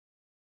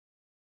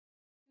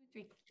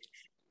3.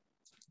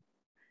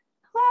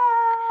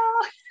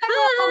 Hello.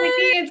 All the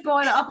kids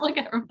going off. Look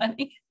at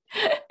everybody.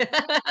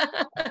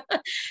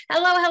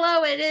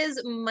 Hello. It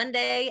is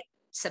Monday,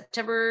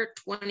 September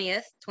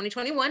 20th,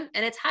 2021,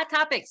 and it's Hot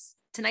Topics.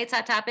 Tonight's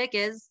hot topic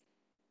is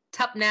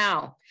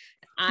TuppNow.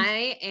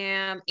 I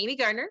am Amy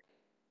Gardner.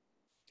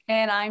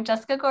 And I'm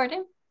Jessica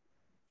Gordon.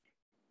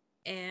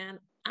 And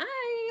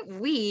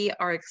we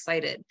are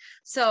excited.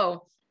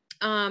 So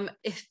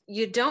if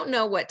you don't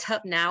know what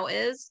TuppNow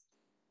is,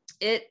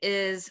 it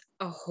is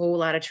a whole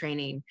lot of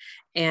training,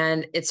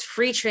 and it's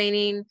free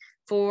training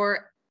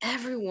for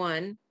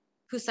everyone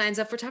who signs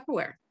up for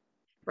Tupperware,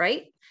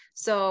 right?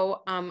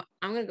 So I'm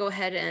going to go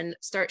ahead and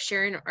start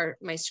sharing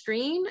my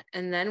screen,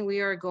 and then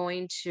we are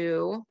going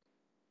to,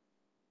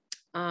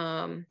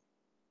 we're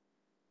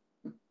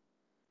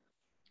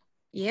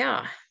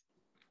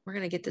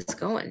going to get this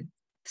going.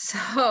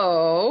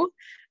 So,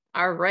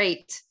 all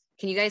right.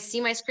 Can you guys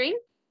see my screen?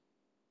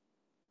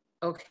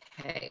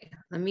 Okay,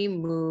 let me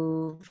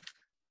move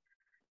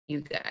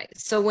you guys.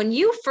 So when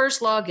you first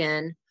log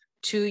in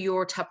to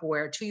your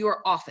Tupperware, to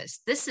your office,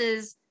 this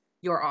is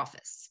your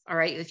office. All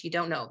right. If you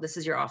don't know, this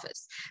is your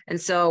office.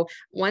 And so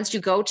once you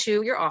go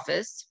to your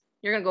office,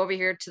 you're going to go over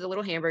here to the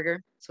little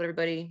hamburger. That's what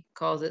everybody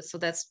calls it. So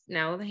that's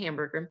now the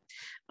hamburger.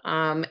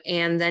 And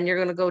then you're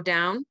going to go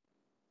down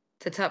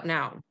to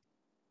TuppNow.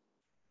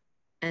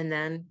 And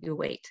then you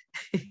wait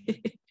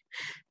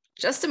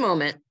just a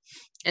moment.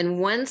 And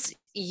once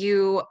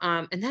you,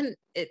 and then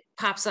it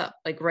pops up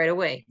like right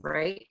away,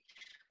 right?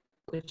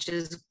 Which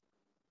is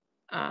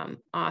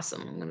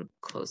awesome. I'm going to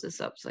close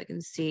this up so I can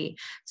see.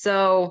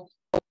 So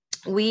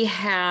we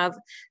have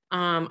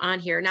on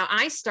here. Now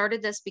I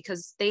started this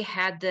because they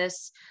had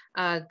this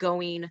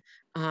going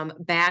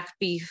back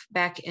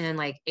in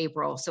like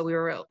April. So we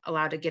were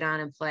allowed to get on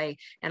and play.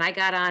 And I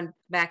got on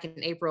back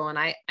in April, and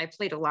I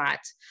played a lot.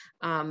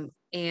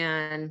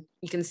 And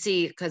you can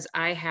see, because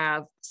I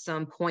have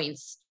some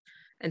points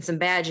and some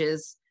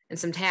badges and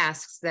some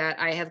tasks that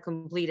I have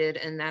completed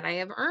and that I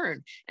have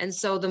earned. And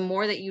so the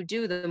more that you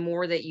do, the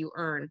more that you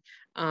earn.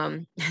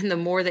 And the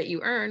more that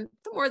you earn,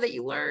 the more that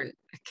you learn. Isn't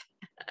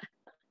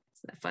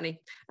that funny?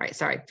 All right,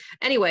 sorry.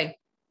 Anyway,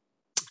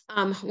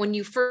 when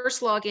you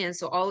first log in,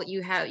 so all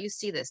you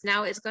see this.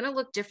 Now it's going to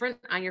look different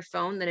on your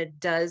phone than it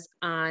does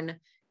on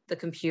the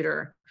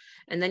computer.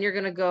 And then you're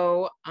going to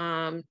go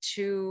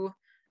to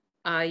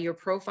your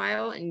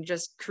profile and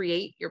just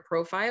create your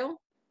profile.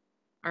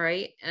 All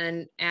right.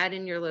 And add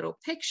in your little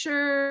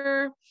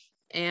picture,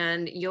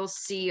 and you'll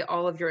see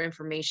all of your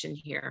information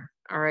here.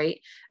 All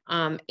right.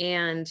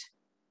 And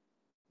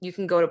you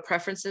can go to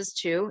preferences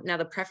too. Now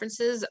the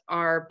preferences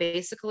are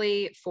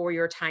basically for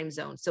your time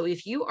zone. So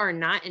if you are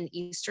not in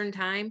Eastern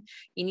time,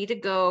 you need to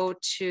go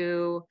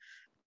to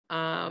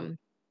your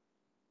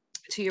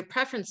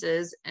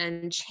preferences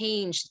and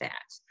change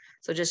that.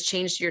 So just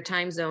change your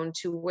time zone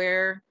to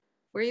where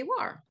you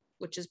are,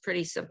 which is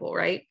pretty simple,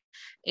 right?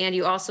 And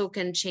you also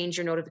can change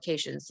your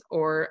notifications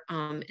or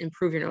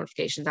improve your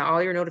notifications. Now,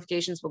 all your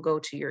notifications will go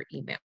to your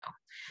email.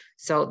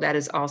 So that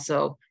is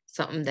also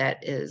something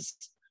that is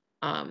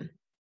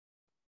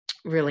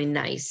really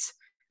nice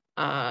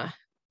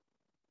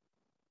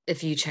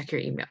if you check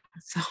your email.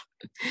 So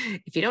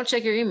if you don't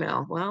check your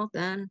email, well,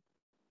 then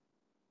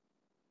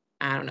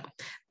I don't know.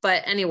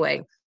 But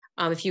anyway,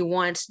 if you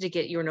want to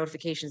get your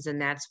notifications, then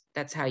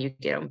that's how you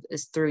get them,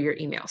 is through your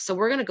email. So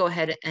we're going to go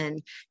ahead,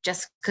 and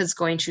Jessica's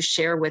going to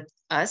share with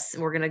us,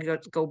 and we're going to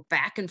go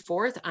back and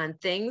forth on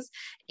things.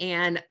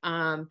 And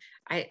I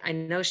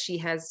know she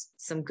has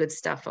some good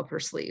stuff up her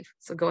sleeve.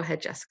 So go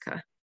ahead,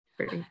 Jessica.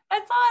 That's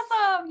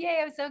awesome.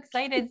 Yay. I'm so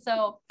excited.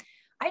 So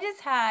I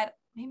just had,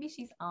 maybe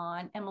she's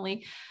on,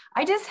 Emily.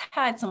 I just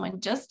had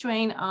someone just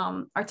join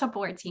our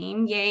Tupperware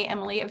team. Yay,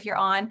 Emily, if you're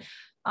on.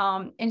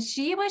 And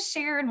she was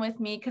sharing with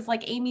me, because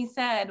like Amy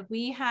said,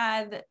 we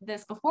had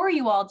this before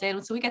you all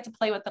did, so we get to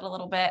play with it a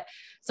little bit.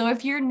 So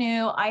if you're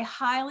new, I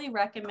highly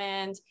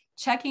recommend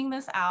checking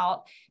this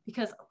out,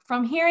 because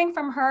from hearing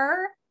from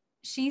her,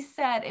 she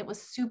said it was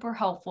super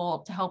helpful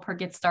to help her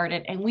get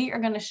started. And we are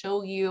going to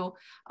show you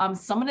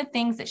some of the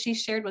things that she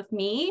shared with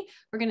me.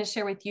 We're going to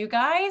share with you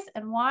guys,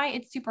 and why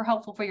it's super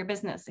helpful for your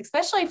business,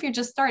 especially if you're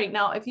just starting.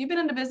 Now, if you've been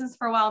into business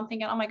for a while and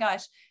thinking, oh my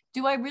gosh,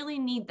 do I really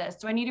need this?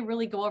 Do I need to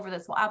really go over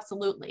this? Well,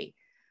 absolutely.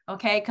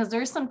 Okay. Because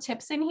there's some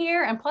tips in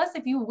here. And plus,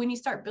 when you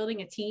start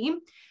building a team,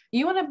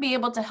 you want to be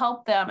able to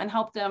help them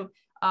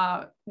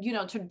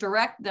to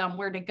direct them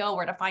where to go,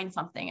 where to find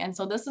something. And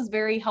so this is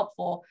very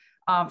helpful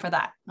for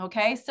that.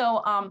 Okay.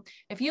 So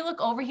if you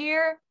look over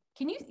here,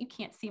 you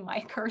can't see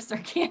my cursor,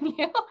 can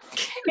you?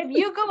 If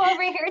you go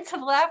over here to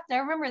the left, now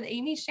remember that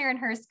Amy's sharing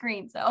her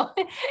screen, so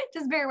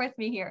just bear with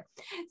me here.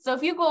 So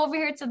if you go over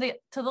here to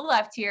the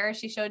left here,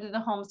 she showed you the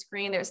home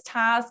screen, there's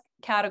task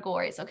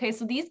categories. Okay,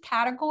 so these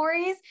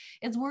categories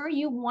is where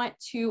you want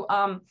to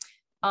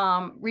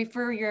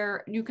refer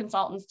your new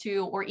consultants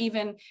to, or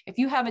even if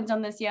you haven't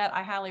done this yet,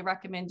 I highly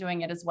recommend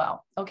doing it as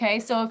well. Okay.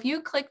 So if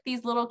you click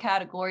these little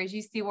categories,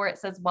 you see where it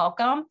says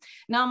welcome.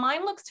 Now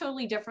mine looks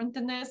totally different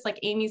than this. Like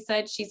Amy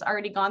said, she's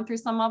already gone through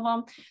some of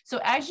them. So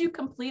as you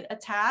complete a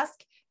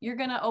task, you're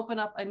going to open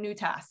up a new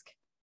task.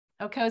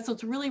 Okay. So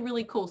it's really,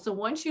 really cool. So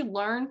once you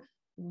learn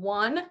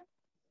one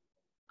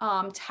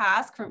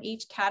task from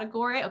each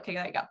category, okay,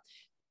 there you go.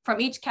 From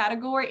each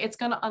category, it's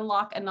going to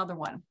unlock another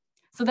one.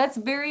 So that's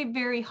very,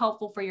 very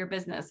helpful for your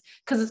business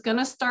because it's going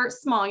to start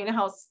small. You know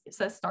how it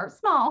says start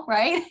small,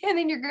 right? And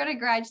then you're going to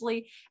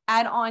gradually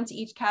add on to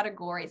each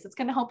category. So it's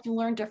going to help you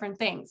learn different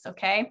things.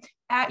 Okay.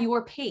 At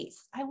your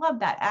pace. I love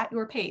that. At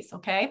your pace.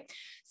 Okay.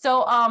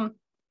 So,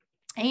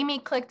 Amy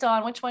clicked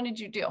on, which one did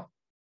you do?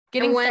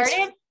 Getting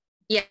started?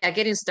 Yeah.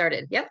 Getting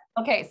started. Yep.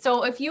 Okay.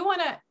 So if you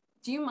want to,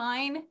 do you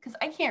mind? Because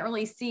I can't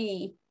really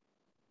see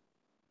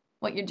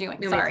what you're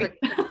doing. Sorry.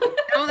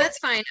 Oh, that's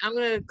fine. I'm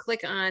going to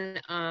click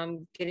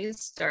on getting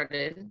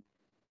started.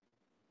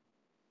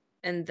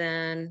 And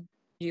then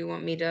you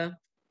want me to?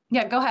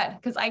 Yeah, go ahead.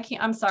 Because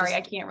I'm sorry,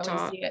 I can't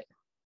really see it.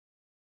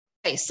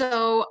 Okay,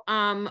 so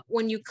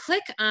when you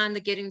click on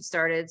the getting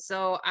started,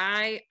 so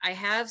I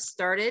have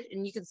started,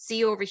 and you can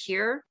see over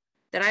here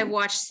that I've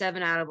watched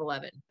 7 out of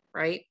 11,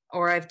 right?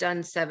 Or I've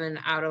done 7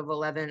 out of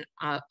 11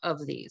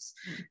 of these.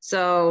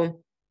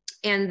 So,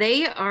 and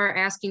they are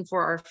asking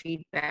for our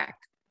feedback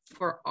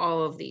for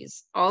all of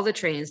these, all the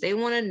trainings. They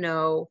want to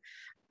know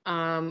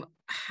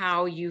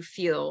how you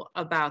feel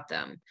about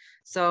them.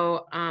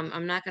 So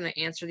I'm not going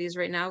to answer these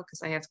right now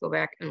because I have to go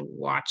back and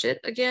watch it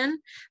again.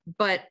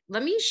 But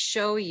let me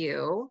show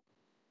you,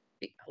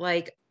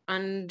 like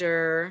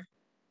under,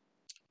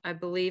 I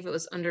believe it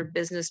was under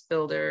business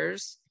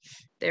builders,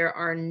 there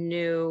are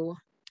new,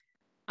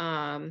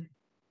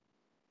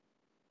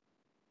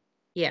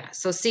 yeah.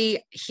 So see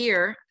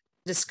here,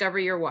 discover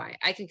your why.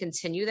 I can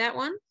continue that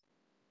one,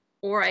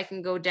 or I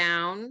can go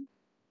down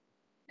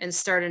and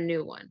start a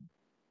new one.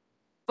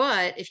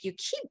 But if you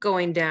keep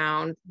going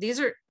down, these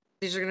are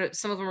gonna,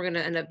 some of them are gonna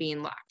end up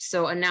being locked.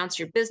 So announce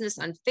your business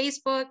on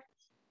Facebook.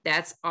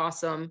 That's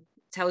awesome.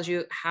 Tells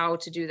you how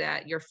to do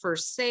that. Your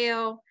first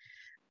sale.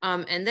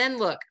 And then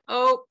look,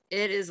 oh,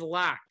 it is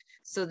locked.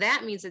 So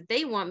that means that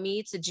they want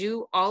me to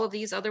do all of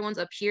these other ones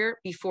up here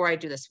before I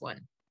do this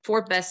one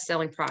for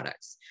best-selling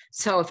products.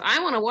 So if I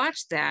want to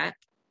watch that,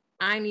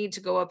 I need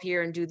to go up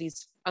here and do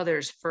these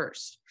others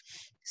first.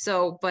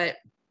 So, but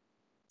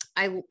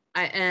I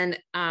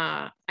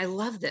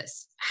love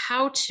this.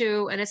 How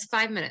to, and it's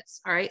 5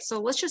 minutes. All right. So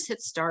let's just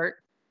hit start.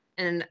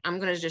 And I'm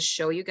going to just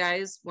show you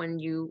guys when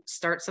you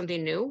start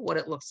something new, what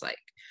it looks like.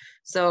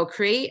 So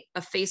create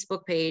a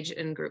Facebook page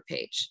and group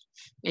page,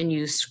 and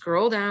you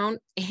scroll down,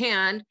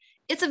 and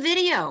it's a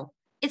video.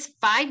 It's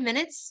 5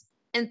 minutes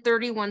and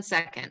 31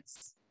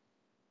 seconds.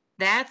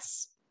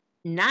 That's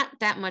not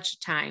that much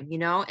time, you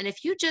know? And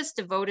if you just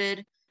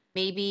devoted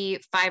maybe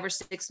 5 or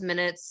 6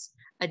 minutes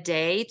a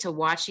day to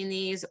watching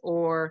these,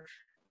 or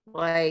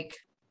like,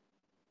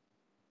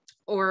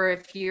 or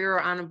if you're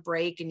on a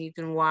break and you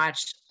can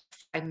watch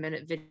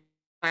 5-minute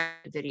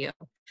video,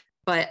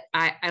 but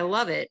I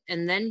love it.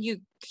 And then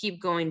you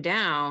keep going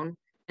down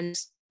and,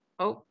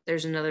 oh,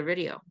 there's another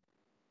video.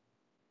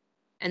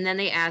 And then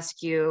they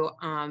ask you,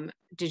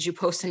 did you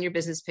post on your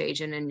business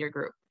page and in your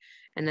group?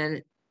 And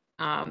then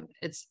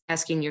it's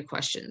asking your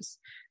questions.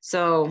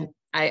 So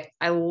I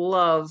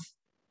love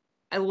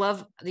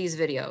these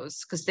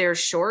videos because they're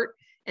short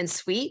and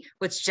sweet,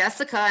 which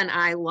Jessica and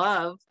I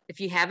love. If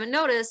you haven't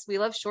noticed, we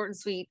love short and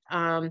sweet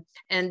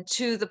and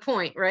to the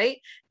point, right?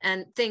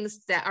 And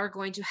things that are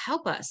going to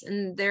help us,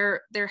 and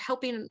they're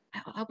helping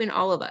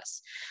all of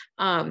us.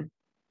 And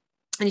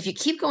if you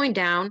keep going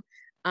down,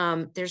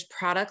 there's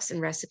products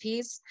and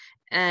recipes,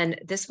 and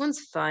this one's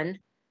fun.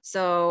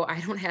 So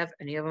I don't have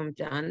any of them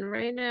done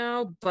right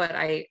now, but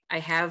I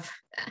have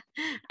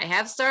I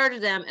have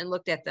started them and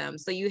looked at them.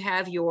 So you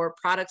have your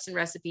products and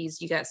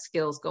recipes, you got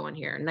skills going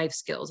here, knife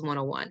skills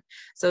 101.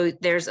 So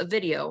there's a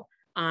video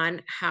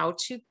on how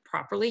to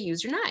properly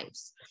use your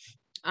knives.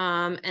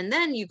 And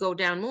then you go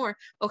down more.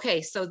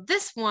 Okay, so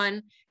this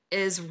one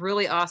is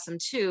really awesome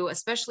too,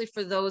 especially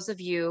for those of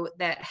you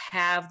that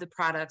have the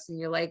products and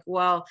you're like,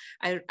 well,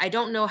 I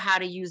don't know how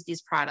to use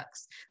these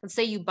products. Let's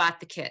say you bought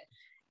the kit.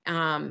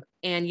 And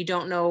you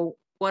don't know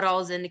what all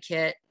is in the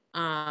kit,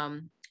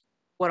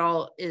 what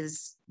all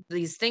is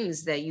these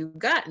things that you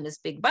got in this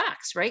big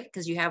box, right?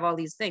 Because you have all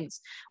these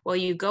things. Well,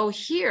 you go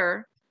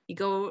here, you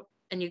go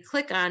and you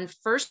click on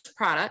first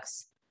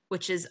products,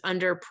 which is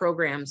under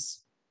programs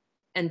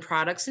and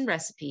products and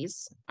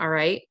recipes. All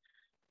right.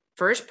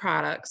 First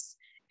products,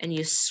 and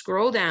you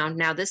scroll down.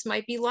 Now this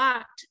might be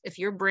locked. If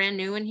you're brand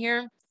new in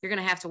here, you're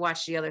going to have to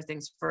watch the other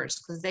things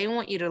first because they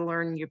want you to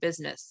learn your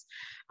business.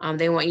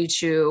 They want you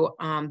to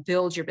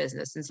build your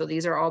business. And so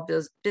these are all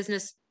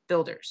business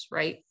builders,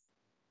 right?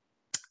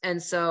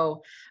 And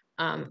so,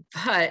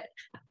 but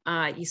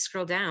you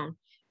scroll down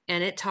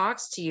and it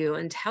talks to you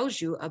and tells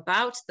you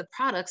about the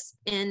products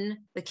in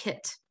the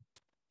kit.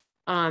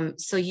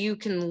 So you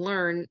can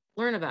learn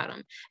about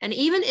them. And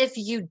even if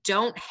you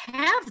don't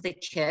have the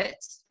kit,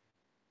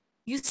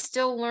 you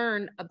still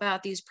learn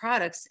about these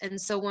products. And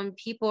so when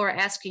people are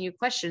asking you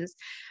questions,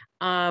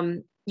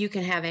 you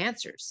can have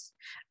answers.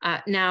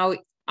 Now,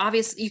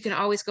 obviously, you can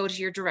always go to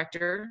your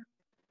director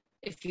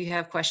if you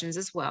have questions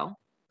as well.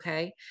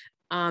 Okay.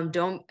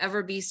 Don't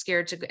ever be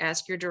scared to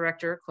ask your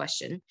director a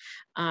question.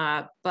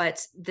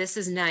 But this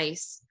is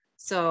nice.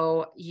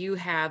 So you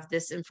have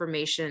this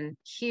information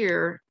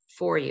here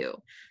for you.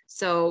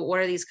 So what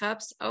are these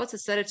cups? Oh, it's a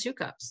set of 2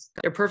 cups.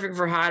 They're perfect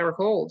for hot or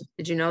cold.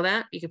 Did you know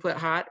that? You can put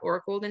hot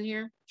or cold in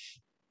here.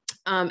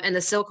 And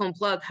the silicone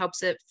plug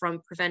helps it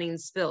from preventing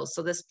spills.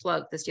 So this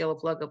plug, this yellow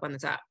plug up on the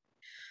top.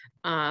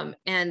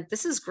 And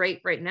this is great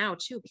right now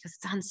too, because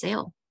it's on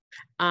sale.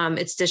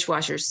 It's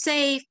dishwasher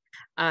safe.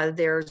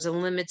 There's a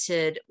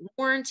limited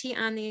warranty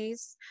on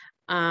these.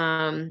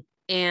 And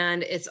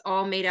it's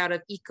all made out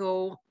of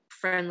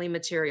eco-friendly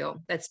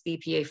material that's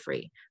BPA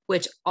free,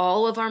 which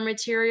all of our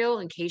material,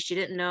 in case you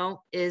didn't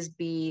know, is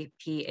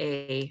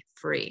BPA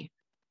free.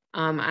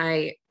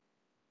 I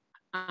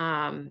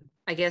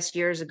guess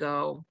years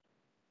ago,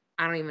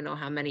 I don't even know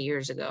how many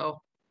years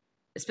ago,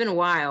 it's been a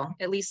while,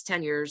 at least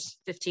 10 years,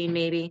 15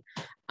 maybe.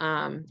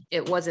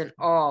 It wasn't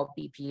all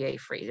BPA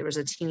free. There was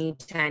a teeny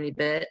tiny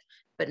bit,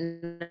 but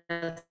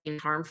nothing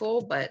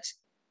harmful. But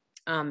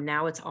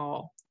now it's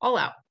all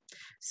out.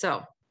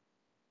 So,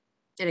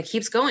 and it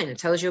keeps going. It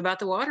tells you about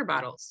the water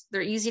bottles.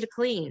 They're easy to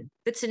clean.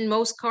 Fits in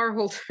most car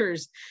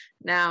holders.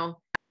 Now,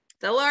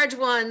 the large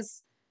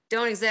ones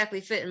don't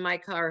exactly fit in my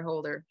car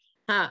holder,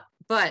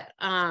 but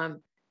the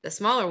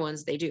smaller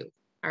ones, they do.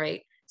 All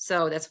right.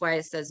 So that's why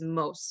it says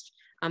most.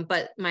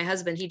 But my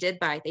husband, he did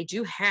buy, they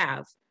do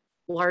have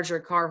larger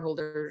car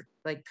holder,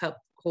 like cup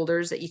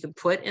holders that you can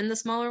put in the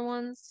smaller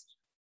ones.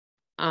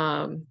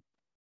 And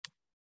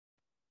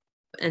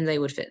they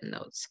would fit in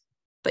those.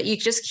 But you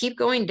just keep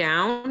going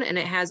down and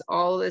it has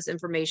all this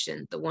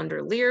information, the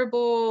Wonder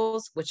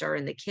Learables, which are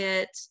in the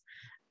kit.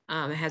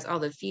 It has all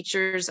the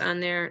features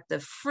on there, the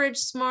Fridge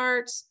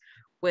Smarts,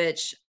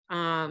 which,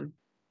 oh,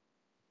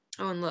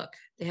 and look,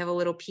 they have a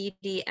little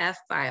PDF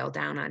file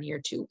down on here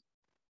too.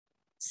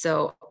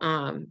 So,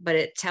 but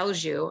it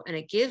tells you and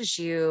it gives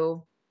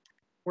you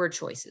word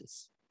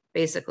choices,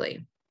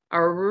 basically.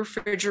 Our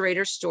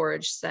refrigerator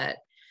storage set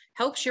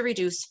helps you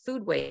reduce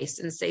food waste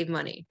and save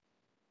money.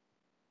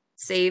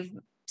 Save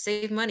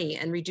money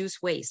and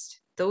reduce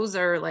waste. Those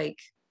are like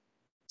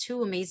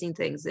 2 amazing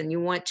things. And you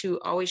want to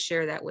always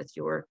share that with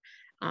your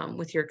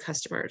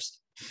customers.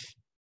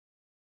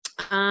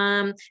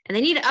 And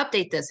they need to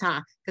update this,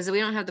 because we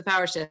don't have the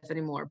power shift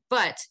anymore.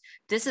 But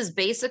this is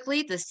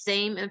basically the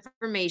same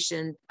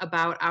information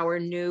about our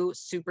new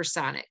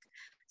supersonic.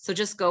 So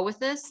just go with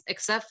this,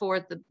 except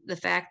for the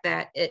fact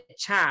that it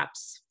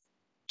chops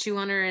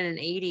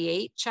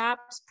 288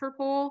 chops per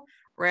pole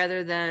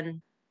rather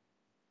than,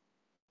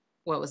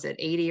 what was it,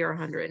 80 or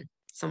 100,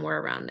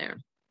 somewhere around there.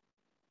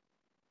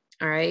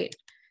 All right.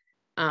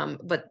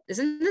 But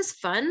isn't this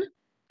fun?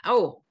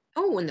 Oh,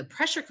 and the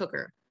pressure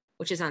cooker,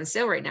 which is on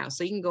sale right now.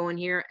 So you can go in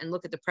here and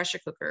look at the pressure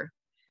cooker.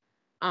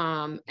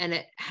 And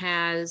it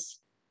has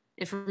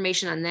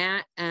information on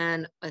that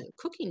and a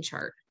cooking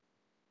chart.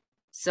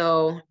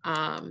 So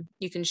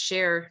you can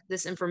share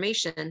this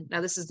information. Now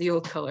this is the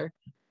old color,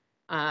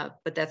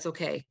 but that's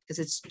okay because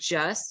it's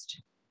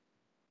just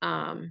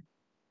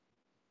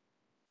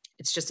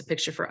a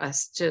picture for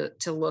us to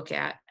look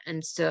at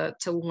and to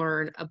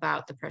learn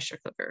about the pressure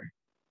cooker.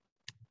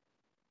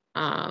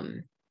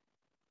 And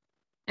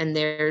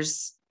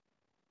there's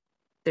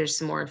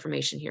some more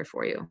information here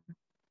for you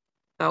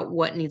about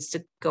what needs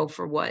to go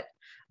for what.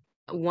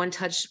 One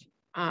touch,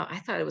 I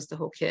thought it was the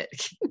whole kit.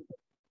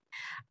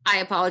 I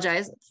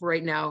apologize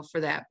right now for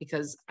that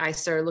because I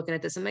started looking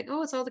at this. I'm like,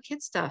 oh, it's all the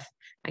kid stuff.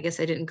 I guess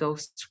I didn't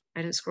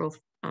scroll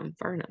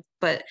far enough.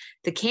 But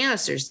the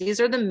canisters, these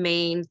are the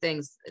main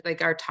things,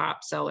 like our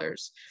top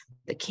sellers.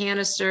 The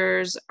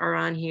canisters are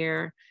on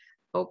here.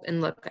 Oh,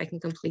 and look, I can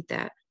complete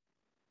that.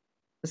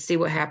 Let's see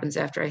what happens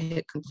after I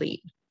hit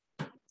complete.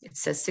 It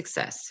says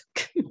success.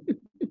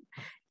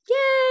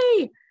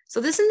 Yay!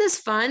 So isn't this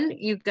fun,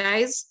 you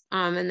guys?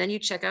 And then you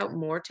check out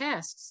more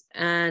tasks.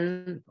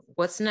 And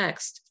what's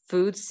next?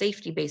 Food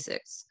safety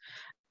basics.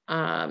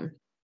 And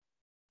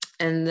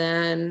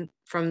then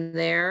from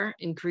there,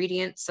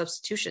 ingredient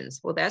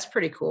substitutions. Well, that's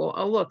pretty cool.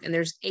 Oh, look, and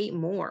there's 8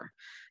 more.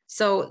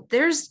 So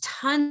there's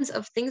tons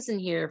of things in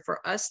here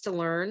for us to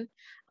learn,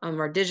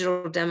 our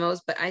digital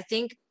demos. But I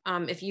think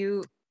if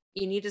you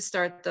need to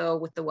start though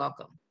with the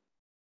welcome.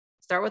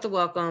 Start with the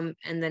welcome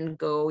and then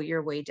go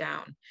your way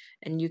down.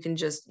 And you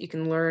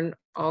can learn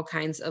all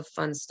kinds of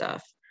fun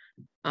stuff.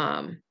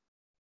 And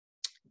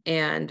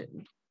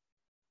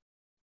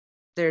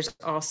there's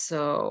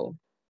also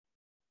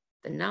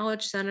the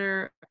Knowledge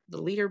Center,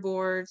 the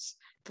leaderboards.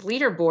 The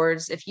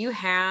leaderboards, if you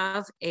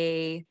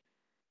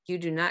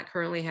do not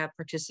currently have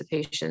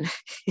participation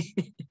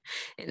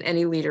in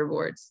any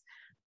leaderboards.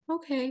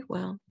 Okay,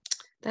 well,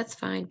 that's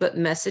fine. But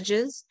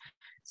messages.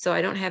 So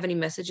I don't have any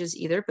messages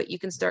either, but you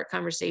can start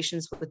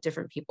conversations with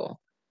different people.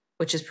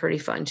 which is pretty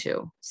fun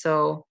too.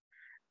 So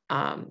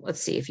let's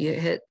see if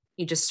you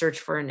just search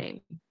for a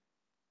name,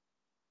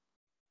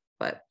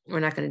 but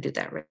we're not going to do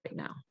that right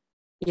now.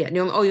 Yeah.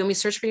 No, oh, you want me to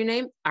search for your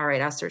name? All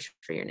right. I'll search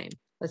for your name.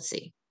 Let's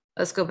see.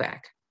 Let's go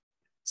back.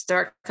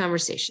 Start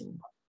conversation.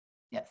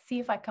 Yeah. See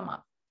if I come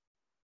up.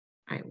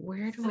 All right.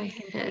 Where do I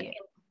hit?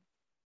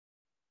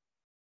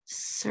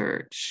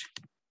 Search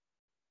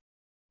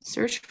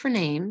for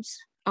names.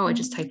 Oh, I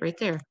just typed right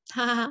there.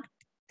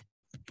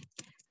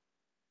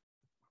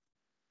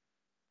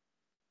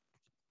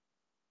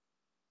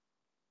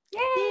 Yay!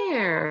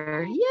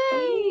 There.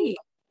 Yay.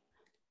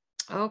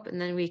 Oh,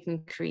 and then we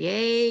can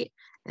create,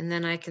 and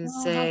then I can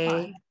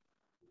say,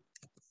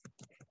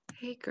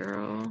 hey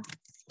girl,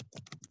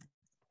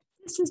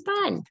 this is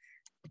fun.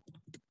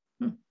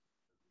 Right.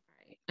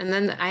 And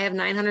then I have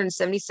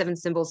 977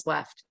 symbols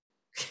left.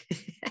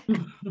 Look,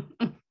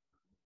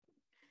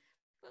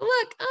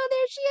 oh,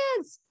 there she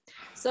is.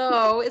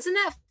 So isn't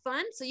that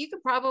fun? So you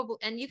could probably,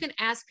 and you can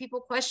ask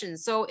people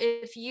questions. So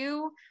if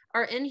you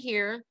are in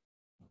here,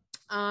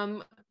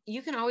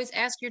 you can always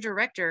ask your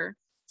director,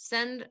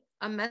 send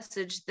a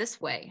message this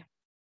way.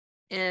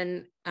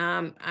 And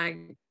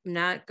I'm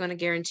not going to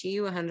guarantee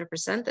you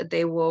 100% that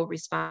they will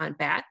respond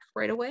back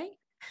right away.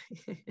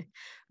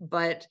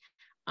 But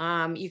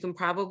you can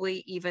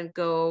probably even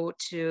go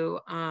to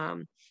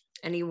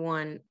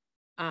anyone,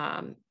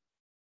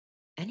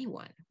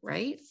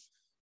 right?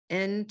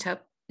 In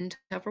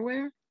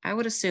Tupperware, I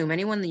would assume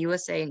anyone in the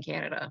USA and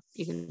Canada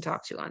you can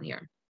talk to on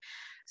here.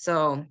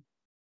 So,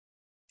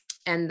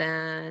 and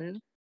then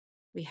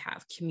we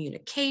have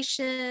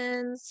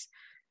communications.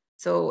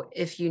 So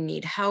if you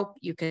need help,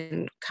 you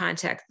can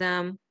contact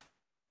them.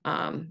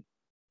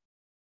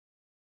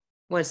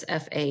 What's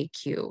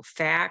FAQ?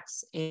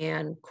 Facts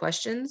and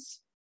questions,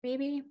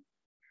 maybe?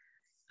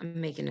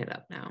 I'm making it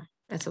up now.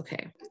 That's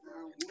okay.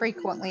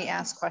 Frequently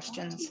asked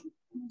questions.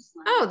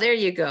 Oh, there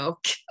you go.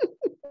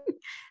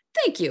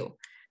 Thank you.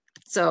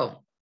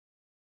 So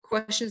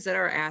questions that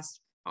are asked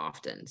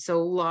often.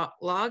 So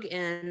log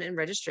in and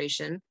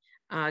registration,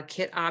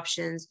 kit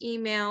options,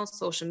 email,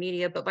 social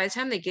media. But by the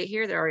time they get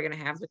here, they're already going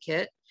to have the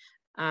kit.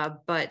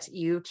 But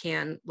you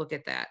can look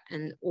at that,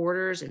 and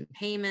orders and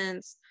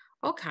payments,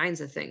 all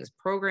kinds of things,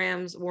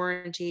 programs,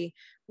 warranty,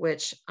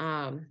 which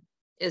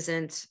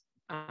isn't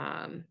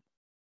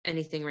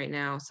anything right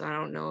now. So I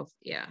don't know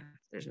if,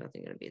 there's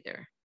nothing going to be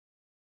there.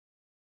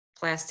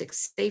 Plastic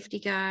safety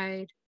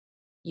guide,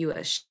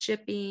 US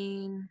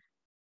shipping,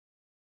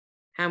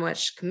 how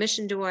much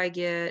commission do I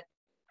get?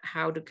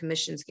 How do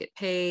commissions get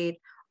paid?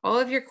 All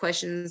of your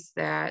questions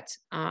that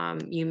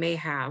you may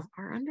have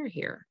are under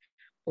here.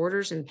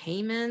 Orders and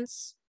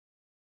payments.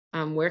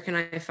 Where can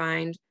I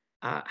find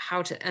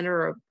how to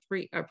enter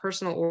a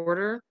personal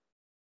order?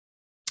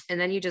 And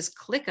then you just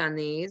click on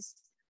these,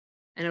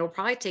 and it'll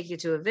probably take you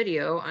to a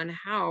video on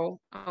how,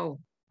 oh,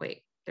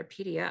 wait, they're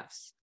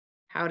PDFs,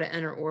 how to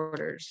enter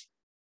orders.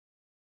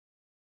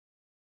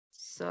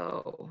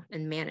 So,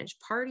 and manage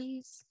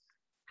parties.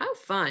 How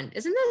fun.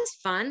 Isn't this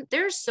fun?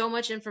 There's so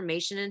much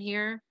information in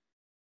here.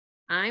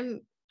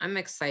 I'm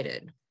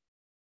excited.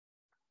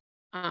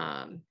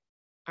 All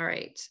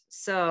right,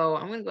 so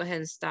I'm going to go ahead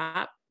and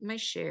stop my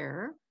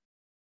share.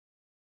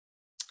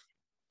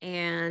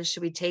 And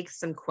should we take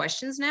some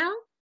questions now?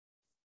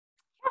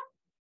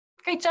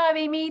 Great job,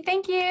 Amy.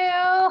 Thank you.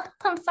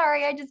 I'm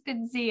sorry, I just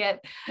couldn't see it.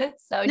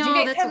 So do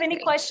you guys have any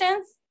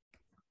questions?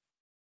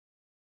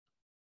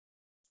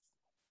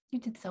 You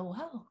did so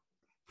well.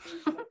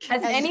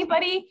 Has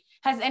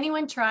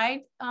anyone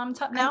tried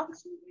TuppNow?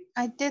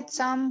 I did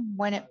some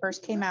when it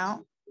first came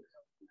out.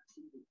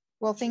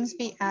 Will things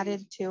be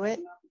added to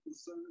it?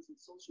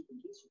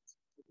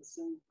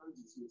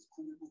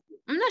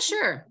 I'm not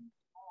sure.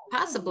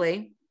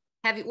 Possibly.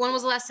 When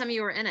was the last time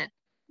you were in it?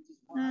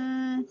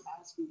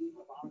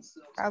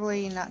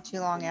 Probably not too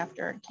long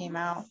after it came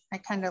out. I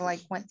kind of like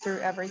went through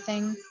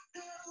everything.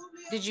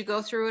 Did you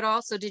go through it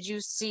all? So did you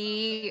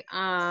see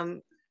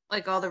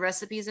like all the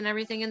recipes and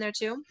everything in there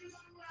too?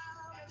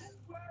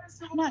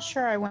 I'm not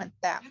sure I went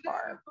that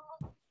far.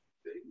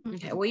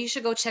 Okay, well, you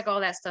should go check all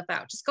that stuff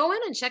out. Just go in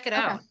and check it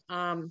out.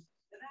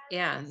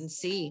 Yeah, and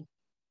see.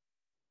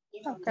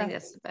 Okay. I think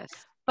that's the best.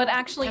 But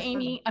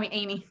actually,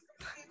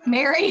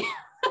 Mary,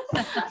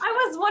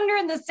 I was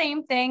wondering the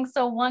same thing.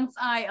 So once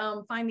I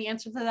find the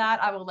answer to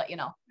that, I will let you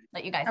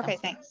guys know. Okay,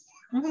 thanks.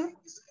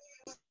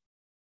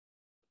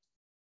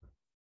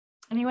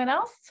 Anyone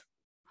else?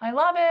 I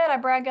love it. I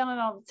brag on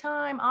it all the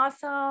time.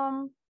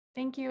 Awesome.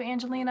 Thank you,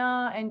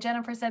 Angelina. And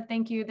Jennifer said,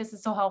 thank you. This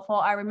is so helpful.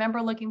 I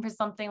remember looking for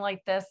something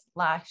like this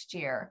last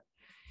year.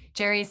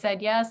 Jerry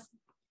said, yes,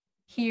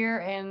 here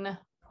and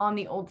on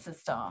the old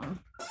system.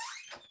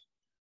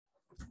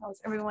 How's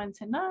everyone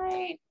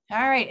tonight?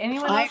 All right.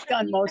 Anyone else? I've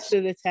done most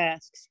of the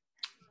tasks.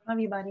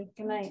 Love you, buddy.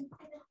 Good night.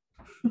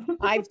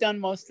 I've done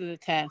most of the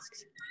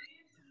tasks.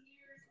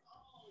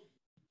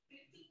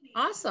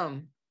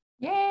 Awesome.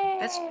 Yay.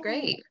 That's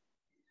great.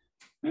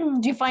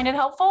 Do you find it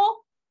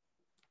helpful?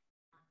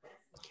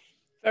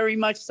 Very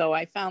much so.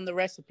 I found the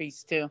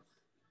recipes too.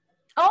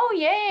 Oh,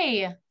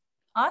 yay.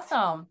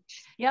 Awesome.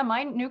 Yeah,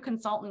 my new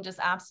consultant just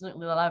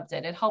absolutely loved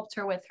it. It helped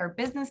her with her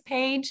business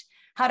page,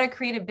 how to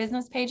create a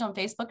business page on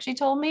Facebook. She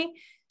told me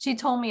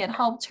it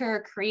helped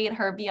her create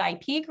her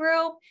VIP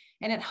group,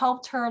 and it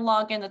helped her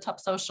log into Tup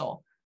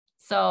Social.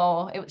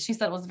 So she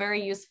said it was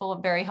very useful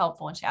and very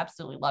helpful, and she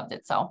absolutely loved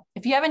it. So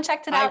if you haven't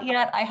checked it out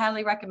yet, I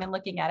highly recommend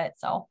looking at it.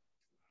 So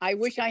I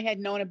wish I had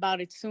known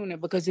about it sooner,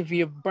 because if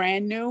you're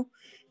brand new,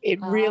 it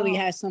really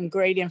has some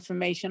great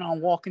information on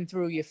walking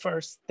through your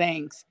first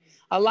things.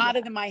 A lot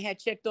of them I had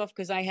checked off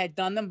because I had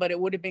done them, but it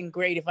would have been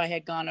great if I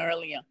had gone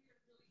earlier.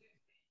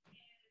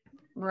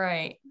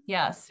 Right.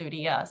 Yes,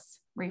 Sudi. Yes.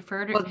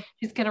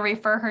 She's going to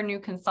refer her new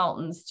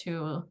consultants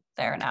to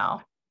there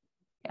now.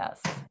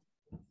 Yes.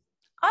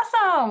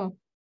 Awesome.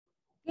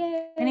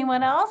 Yay.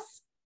 Anyone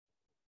else?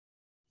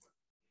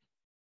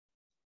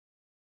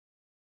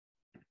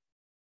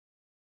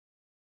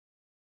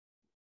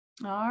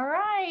 All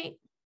right.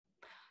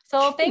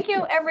 So thank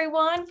you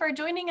everyone for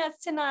joining us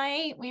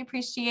tonight. We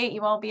appreciate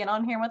you all being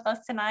on here with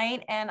us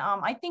tonight. And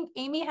I think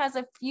Amy has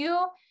a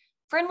few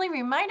friendly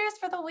reminders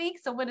for the week.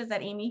 So what is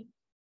that, Amy?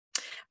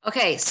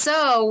 Okay,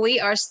 so we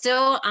are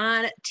still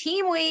on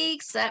team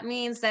weeks. That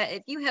means that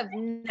if you have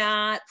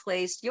not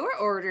placed your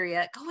order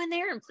yet, go in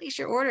there and place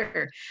your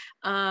order,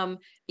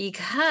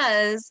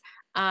 because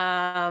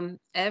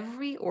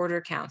every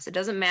order counts. It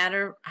doesn't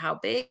matter how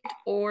big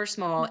or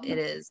small it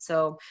is.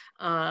 So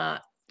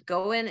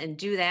go in and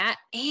do that.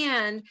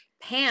 And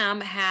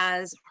Pam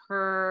has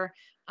her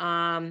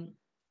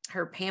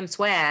Pam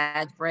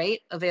swag, right,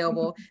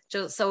 available.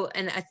 So,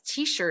 and a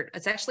t-shirt.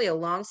 It's actually a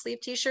long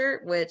sleeve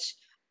t-shirt, which,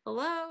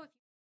 hello.